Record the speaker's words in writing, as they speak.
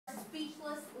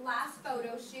Speechless last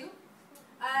photo shoot.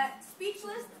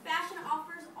 Speechless Fashion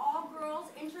offers all girls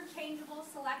interchangeable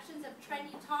selections of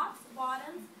trendy tops,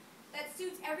 bottoms, that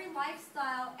suits every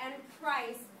lifestyle and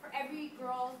price for every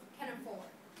girl can afford.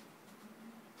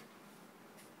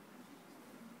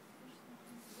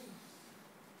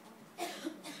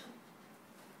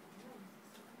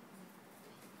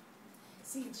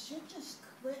 See, it should just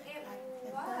click. It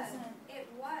It was. doesn't. It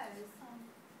was.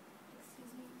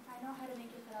 Excuse me, I know how to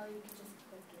make it, but you can just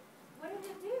click it. What did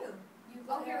it do? You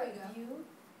go here we to go. View.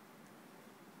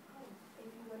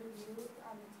 If you go to View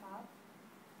on the top.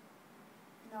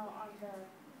 No, on the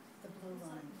blue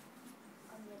line.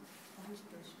 on the.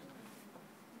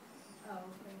 Oh,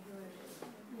 okay, here it is.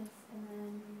 Yes, and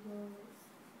then you go.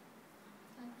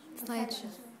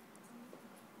 Slideshow.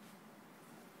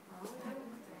 No,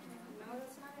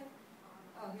 that's not it.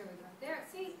 Oh, here we go. There,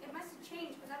 see, it must have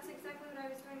changed, but that's exactly what I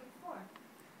was doing before.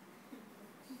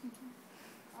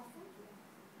 Oh, thank you.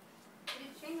 Did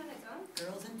it change on its own?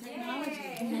 Girls and technology.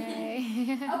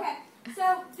 Yay. Okay,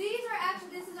 so these are actually,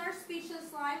 this is our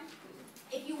Speechless line.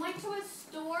 If you went to a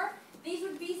store, these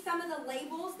would be some of the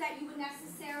labels that you would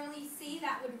necessarily see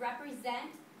that would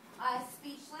represent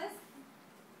Speechless.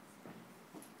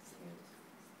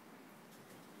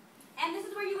 And this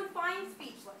is where you would find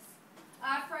Speechless.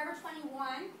 Forever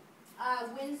 21,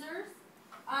 Windsor's.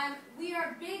 We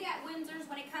are big at Windsor's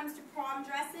when it comes to prom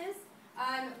dresses.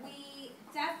 We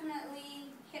definitely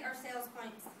hit our sales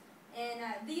points. And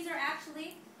these are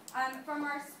actually from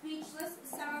our Speechless,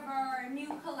 some of our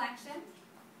new collection.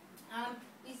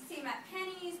 You see them at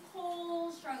Penny's,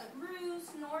 Kohl's,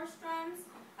 Casillas-Cruz, Nordstrom's,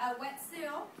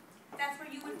 Wetzel. That's where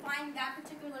you would find that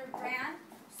particular brand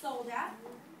sold at.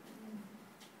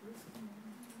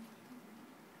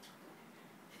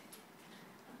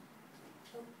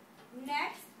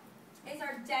 Next is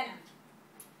our denim.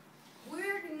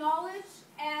 We're acknowledged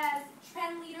as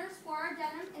trend leaders for our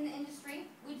denim in the industry.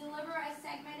 We deliver a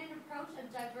segmented approach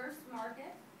of diverse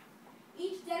market.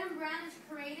 Each denim brand is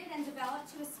created and developed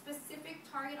to a specific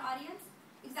target audience.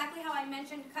 Exactly how I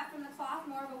mentioned, cut from the cloth,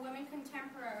 more of a women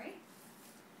contemporary.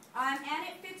 And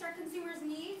it fits our consumers'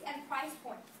 needs and price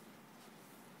points.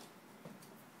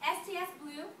 STS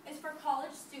Blue is for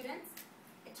college students.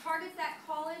 It targets that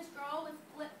college girl with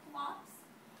flip-flops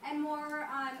and more,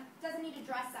 doesn't need to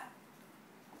dress up.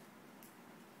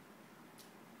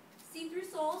 See-through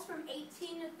soles from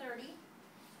 18 to 30.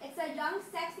 It's a young,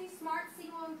 sexy, smart,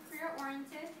 single, and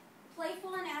career-oriented,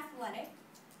 playful and athletic,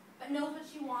 but knows what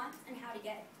she wants and how to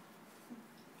get it.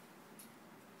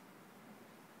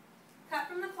 Cut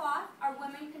from the cloth, our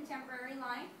women contemporary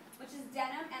line, which is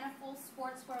denim and a full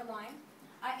sportswear line.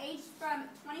 Aged from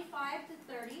 25 to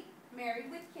 30, married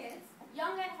with kids,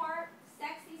 young at heart,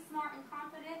 sexy, smart, and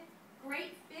confident,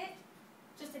 great fit,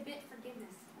 just a bit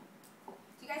forgiveness. Do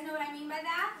you guys know what I mean by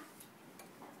that?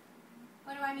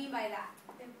 What do I mean by that?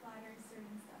 It flatters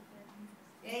certain stuff.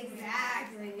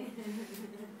 Exactly.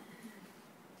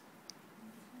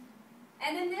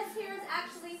 And then this here is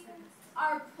actually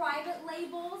our private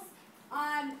labels.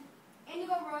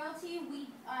 Indigo Royalty we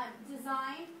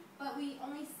design, but we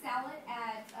only sell it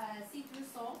at See-Through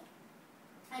Soul.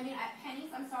 At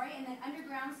Penny's, I'm sorry. And then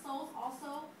Underground Souls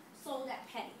also sold at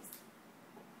Penny's.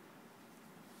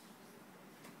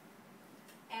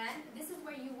 And this is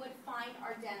where you would find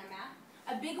our denim at.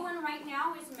 A big one right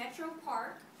now is Metro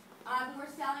Park. We're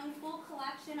selling full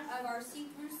collection of our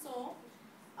See-Through Soul.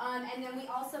 And then we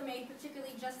also made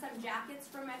particularly just some jackets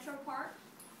for Metro Park.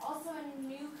 Also a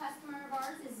new customer of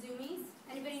ours is Zoomies.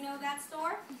 Anybody know that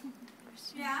store?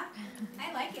 Yeah?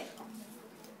 I like it.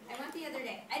 I went the other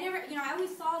day. I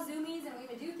always saw Zoomies and we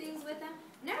would do things with them.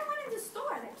 Never went in the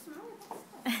store. There's some really cool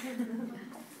stuff.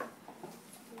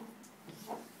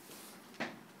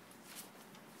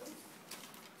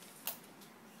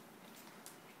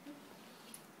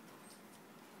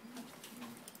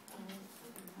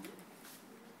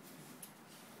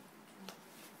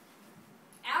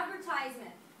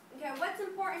 Advertisement. Okay, what's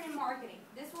important in marketing?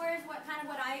 This is what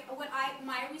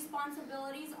my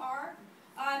responsibilities are.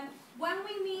 When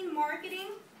we mean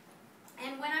marketing,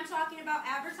 and when I'm talking about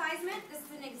advertisement, this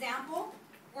is an example.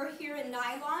 We're here in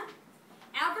nylon.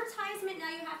 Advertisement,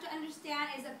 now you have to understand,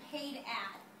 is a paid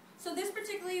ad. So this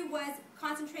particularly was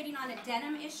concentrating on a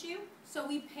denim issue, so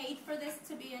we paid for this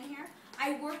to be in here.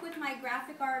 I work with my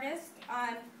graphic artist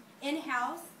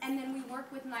in-house, and then we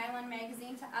work with Nylon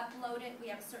Magazine to upload it. We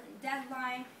have a certain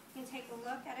deadline. You can take a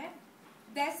look at it.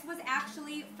 This was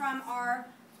actually from our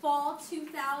fall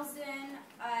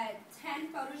 2010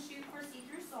 photo shoot for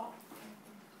See-Through Soul.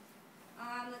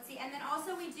 Let's see, and then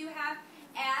also we do have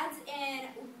ads in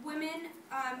women,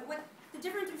 The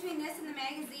difference between this and the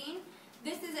magazine,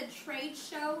 this is a trade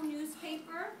show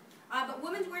newspaper, but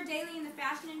Women's Wear Daily in the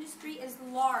fashion industry is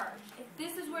large. If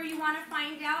this is where you want to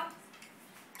find out,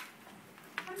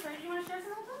 I'm sorry, do you want to share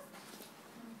something with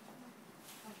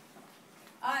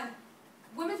us?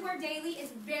 Women's Wear Daily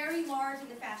is very large in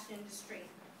the fashion industry.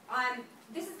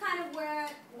 This is kind of where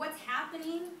what's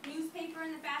happening, newspaper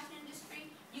in the fashion industry.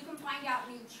 You can find out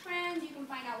new trends, you can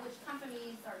find out which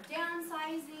companies are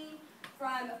downsizing,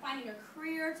 from finding a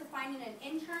career to finding an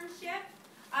internship.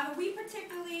 We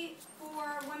particularly,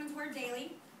 for Women's Wear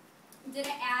Daily, did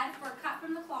an ad for Cut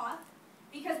from the Cloth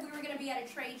because we were going to be at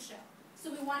a trade show.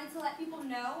 So we wanted to let people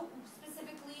know,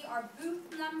 specifically our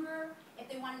booth number, if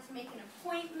they wanted to make an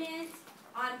appointment,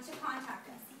 to contact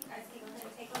us. You guys can go ahead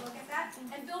and take a look at that.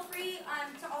 And feel free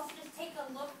to also just take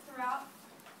a look throughout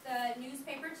the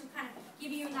newspaper to kind of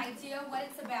give you an idea of what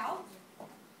it's about.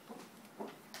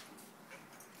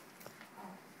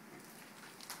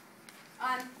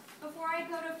 Before I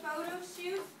go to photo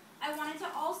shoot, I wanted to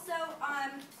also,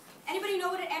 anybody know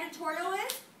what an editorial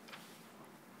is?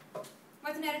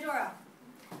 What's an editorial?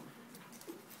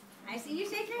 I see you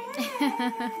shake your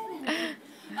head.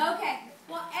 Okay,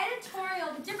 well,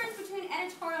 editorial, the difference between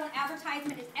editorial and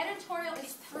advertisement is editorial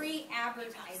is free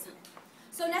advertisement.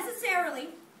 So necessarily,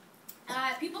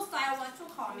 People Style Watch will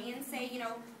call me and say, you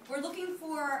know, we're looking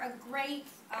for a great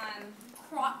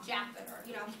crop jacket or,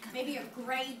 you know, maybe a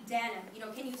gray denim. You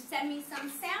know, can you send me some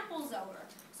samples over?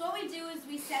 So what we do is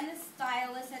we send the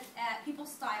stylist at People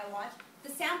Style Watch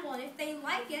the sample, and if they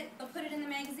like it, they'll put it in the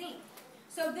magazine.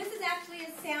 So this is actually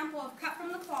a sample of Cut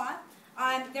from the Cloth.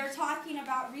 They're talking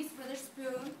about Reese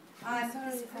Witherspoon.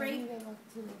 This great. Okay,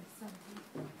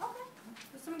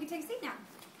 so someone can take a seat now.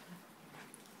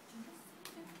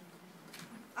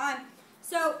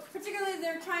 So particularly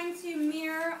they're trying to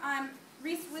mirror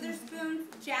Reese Witherspoon's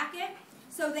jacket.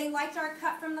 So they liked our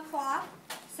Cut from the Cloth.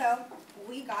 So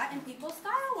we got in People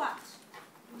Style Watch.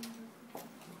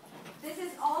 This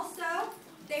is also,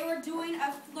 they were doing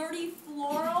a flirty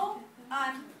floral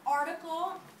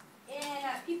article in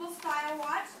People Style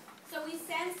Watch. So we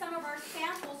send some of our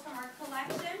samples from our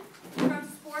collection from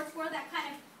sportswear that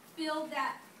kind of filled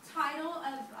that title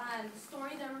of the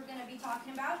story that we're going to be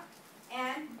talking about.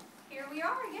 And here we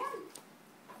are again.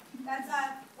 That's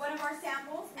one of our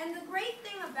samples. And the great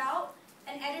thing about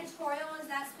an editorial is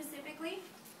that specifically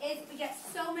is we get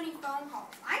so many phone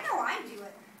calls. I know I do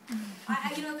it.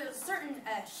 You know, there's a certain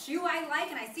shoe I like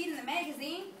and I see it in the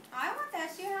magazine. I want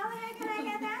that shoe. How the heck can I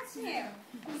get that shoe?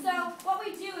 So what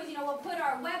we do is, you know, we'll put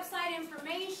our website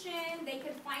information. They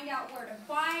can find out where to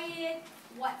buy it,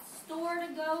 what store to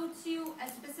go to, a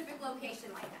specific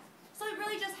location like that. So it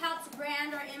really just helps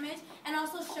brand our image and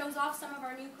also shows off some of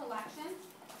our new collection.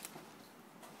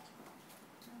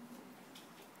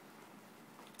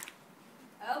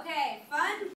 Okay, fun